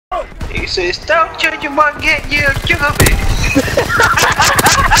He said, stop judging my get you chubby.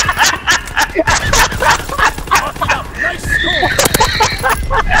 Nice score.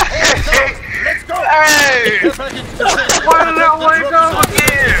 Let's go. Hey! Why did I wake up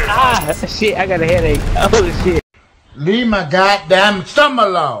again? Ah, shit, I got a headache. Oh, shit. Leave my goddamn stomach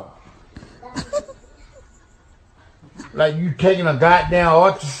alone. Like you taking a goddamn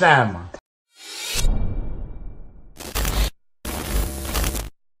ultrasound.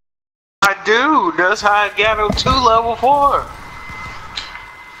 I do. That's how I got up to level 4.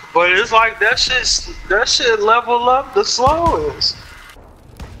 But it's like that shit level up the slowest.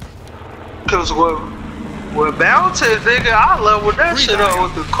 Cause with mountain, nigga, I level that shit up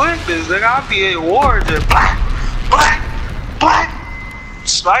with the quickness. Nigga, I be in war just black,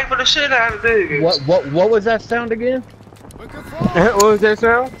 sniping the shit out of niggas. What was that sound again? What was that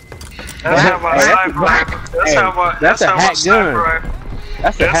sound? That's how my sniper rifle. That's how my sniper rifle.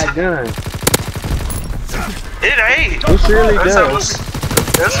 That's a hot gun. It ain't. It surely does.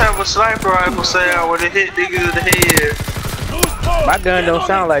 That's how my sniper rifle sound when it hit niggas in the head. My gun don't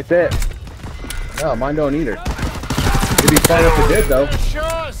sound like that. No, mine don't either. It'd be fun if it did though.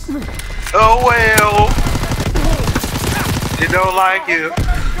 Oh well. You don't like it.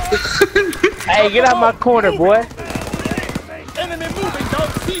 Hey, get out my corner, boy.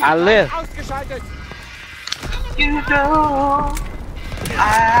 I live. You know,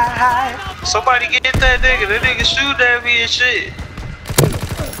 somebody get that nigga. That nigga shoot at me and shit.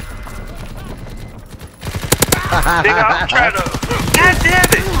 Nigga, I'm trying to. God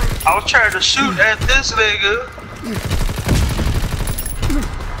damn it! I was trying to shoot at this nigga.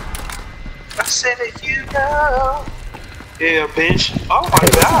 I said it, you know. Yeah, bitch. Oh my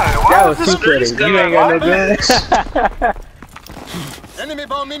god. Why That was is too pretty. You ain't got no gun. Enemy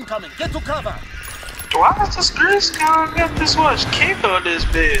bomb incoming. Get to cover. Why is this grease gun got this much kick on this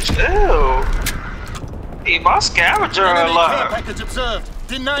bitch? Ew. Need my scavenger Enemy care alive. package observed.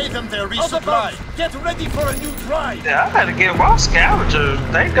 Deny them their resupply. Get ready for a new drive. Yeah, I gotta get my scavenger.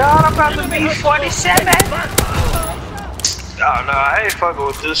 Thank God I'm about to be 47. Oh no, I ain't fucking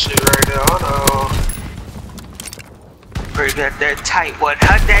with this shit right now. Hold on. Bring that tight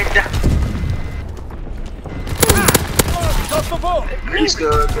 100. Got the ball. Grease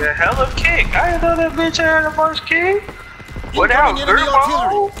gun got hella kick. I didn't know that bitch had a first kick. Without Incoming enemy grip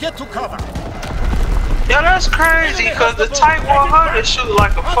artillery. on. Get to cover. Yeah, that's crazy, cause the Type 100 shoot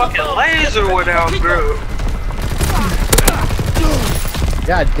like a fucking laser without grip.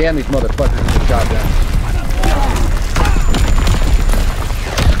 God damn, these motherfuckers with shotgun.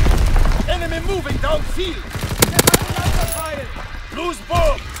 Enemy moving downfield. Loose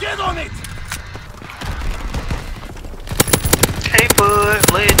ball. Get on it. Hey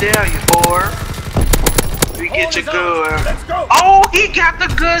bud, lay it down, you boy. We get your gun. Let's go. Oh, he got the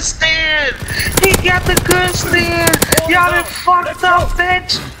good stand. He got the good stand. Y'all done fucked up,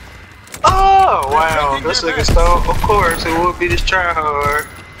 bitch. Oh wow, this nigga stole. Of course, it would be this tryhard.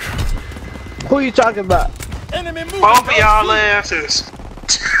 Who you talking about? Enemy moving Both of y'all downfield. asses.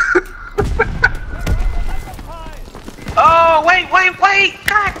 Oh wait.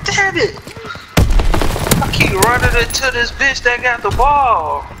 God damn it. I keep running into this bitch that got the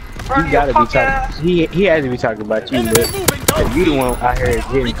ball. You gotta be talking. He had to be talking about you, Enemy but moving downfield. you the one out here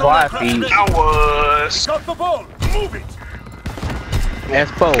getting quiet feed. I was. Got the ball. Move it.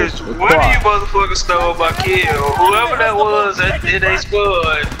 That's foes. Cause one of you motherfuckers stole my kill. Whoever that was in they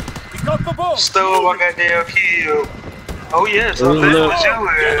squad We got the ball. stole my goddamn kill. Oh yes, I bet it was you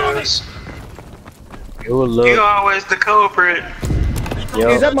ass. It will You look. always the culprit. Yo.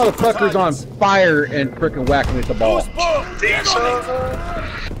 Hey, that motherfucker's on fire and frickin' whacking at the ball. Loose ball. Think Get so? on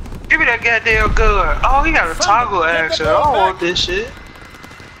Give me that goddamn gun. Oh, he got a toggle action. I don't want this shit.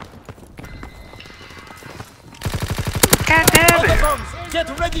 God it. damn Other it. bombs.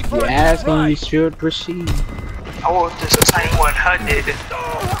 Get ready for You a new ask me, you drive. should proceed. I want this Type 100.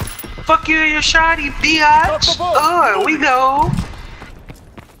 Fuck you and your shoddy biatch. Oh, we know.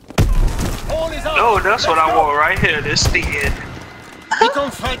 All is out. Oh, that's what I want right here. This thing.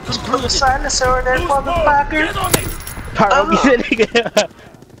 Recon fight Put the concluded. silencer in that Loose ball. motherfucker. Get on it. Carl, get nigga.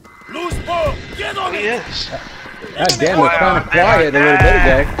 Loose ball. Get on it. Yes. God damn, it's kind of quiet a little bit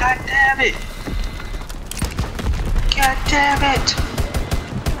ago. God damn it. God damn it.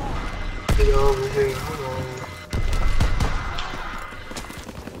 Get over here. Hold on.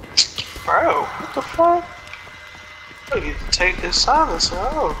 Bro, what the fuck? I need to take this silencer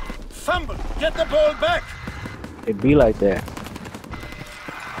out. Fumble. Get the ball back. It be like that.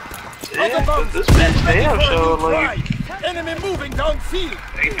 Yeah, but this bitch damn sure like. Enemy moving downfield.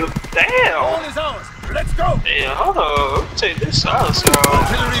 Damn. Ball is ours. Let's go! Yeah, hold on. Let me take this out, so.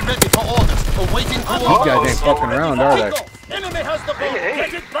 Artillery ready for orders. Awaiting These coordinates. guys ain't fucking around, are they? Enemy has the bomb. Hey.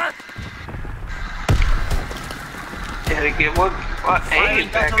 Get it back. Gotta get one aim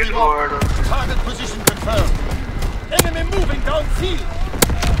back in order. Target position confirmed. Enemy moving downfield.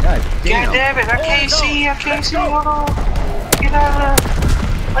 God God damn. damn it, I can't see, hold on. Get out of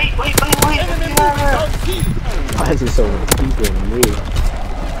there. Wait. Enemy Get moving out of there. downfield. Why is it so deep in me?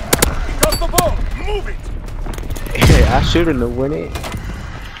 Got the bomb. Move it. Yeah, I shouldn't have went in.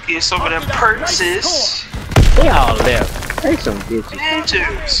 Get some of them purses. They all left. They some bitches.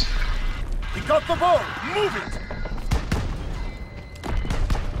 Ninjas. We got the bomb. Move it.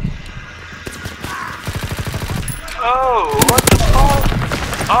 Oh, what the fuck?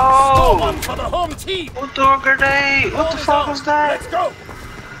 Score Oh, one for the home team. what the grenade? What the fuck was that? Let's go.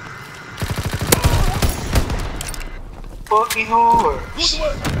 Fucking whore. Good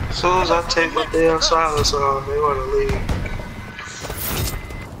work. As soon as I take my damn silence off, they wanna leave.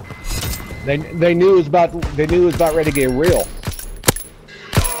 They knew it was about ready to get real.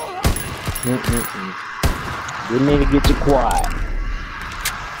 We need to get you quiet.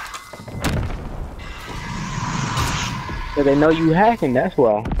 So they know you hacking, that's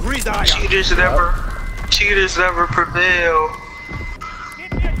why. Cheaters never prevail.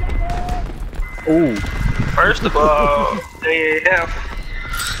 Ooh. First of all, they ain't have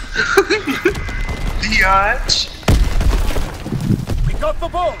Biatch. We got the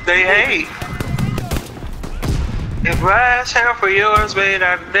bomb. They ain't. If my ass half of yours made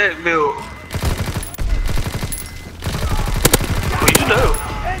out of that milk, well, you know.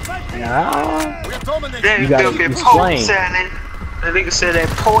 Nah. We're dominating. That You gotta milk and explain. poke salad. That nigga said that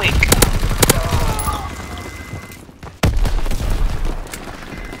poink.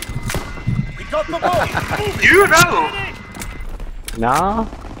 We got the bomb. You know. Nah.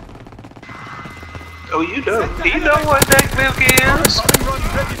 Oh, you know. You know what that milk is. Bombing run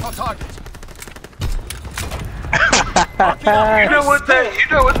ready for target. You know what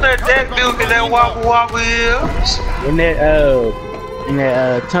that milk and that wobble wobble is. In that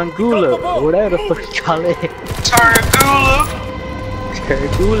Tungula, or whatever the fuck you call it. Targula.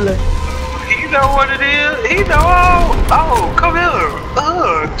 Tungula. You know what it is? He know. Oh, come here.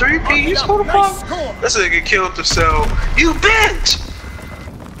 3 P's. Who the fuck? This nigga killed himself. You bitch.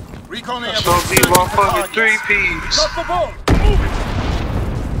 Recon That's gonna be my fucking 3 P's. Got the bomb.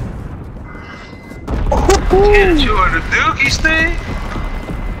 Hit you on the dookie stick?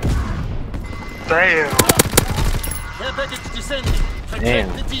 Damn. Care package descending. Damn.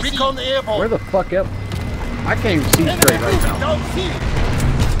 Recon airborne. Where the fuck up? I can't even see Enemy straight right moving now. downfield.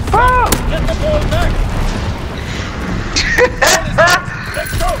 Oh! Get the ball back. Ball is out.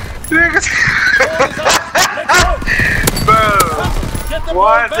 Let's go. Niggas. Ball is out. Let's go. Bro, Get the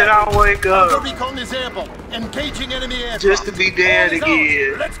why ball did back. I wake The up recon is airborne. Engaging enemy aircraft. just to be dead Ball is out.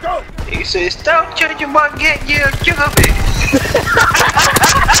 again? Let's go. He said, stop changing my get you me.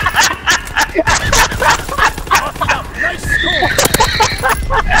 Lock it up. Nice score.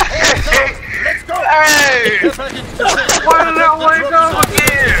 Let's go. Hey! Care package descending. Why did I wake up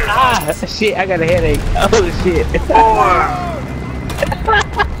again? Ah, shit, I got a headache. Oh, shit. Boy,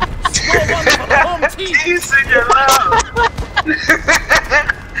 Score one for the home team. he's in your love.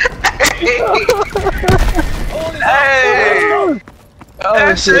 Ball is Hey! out. Oh,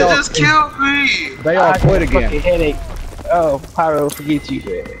 That shit shit. just killed me. They all I got quit a fucking again. headache. Oh, Pyro, forget you,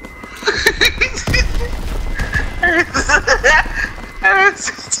 man.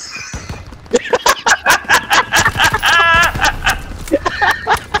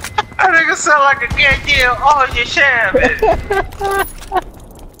 That nigga sound like a goddamn all your shaman.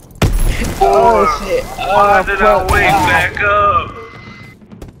 Oh, shit. Why did I wake back up?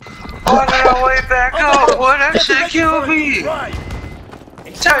 Why did I wake back up? Boy, that shit killed me. Right.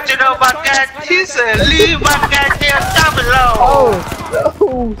 Touching on my goddamn, he said, leave my goddamn top alone.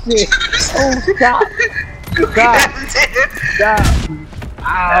 Oh, shit. Oh, stop. Stop.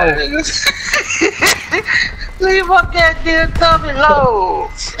 Ow. Leave my goddamn thumb alone.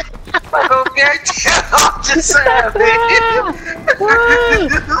 I don't goddamn, I'm just saying, man.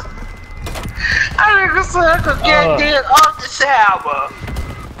 I nigga said I could goddamn off the shower.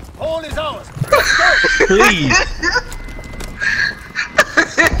 Ball is ours. Let's go. Please.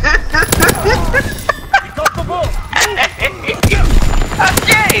 We got the ball. I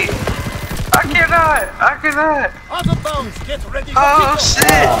can't. I cannot. Out of bounds. Get ready for Oh kickoff.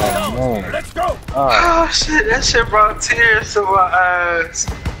 shit. Oh, man. Let's go. Oh shit, that shit brought tears to my eyes.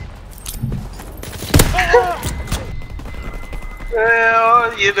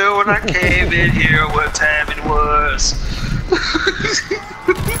 Well, you know when I came in here what time it was.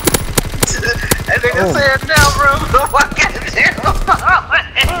 That nigga said no, bro. What goddamn?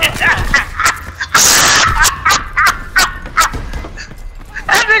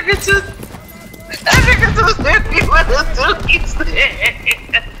 That nigga just hit me with a dookie stick.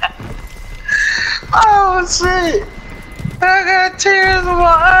 Oh shit! I got tears in my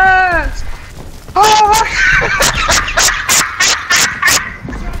eyes. Oh my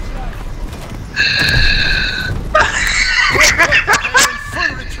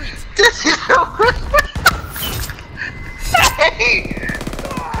Hey!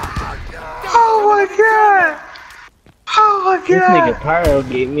 Oh my god! Oh my god! This nigga Pyro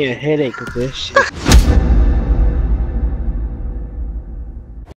gave me a headache with this shit.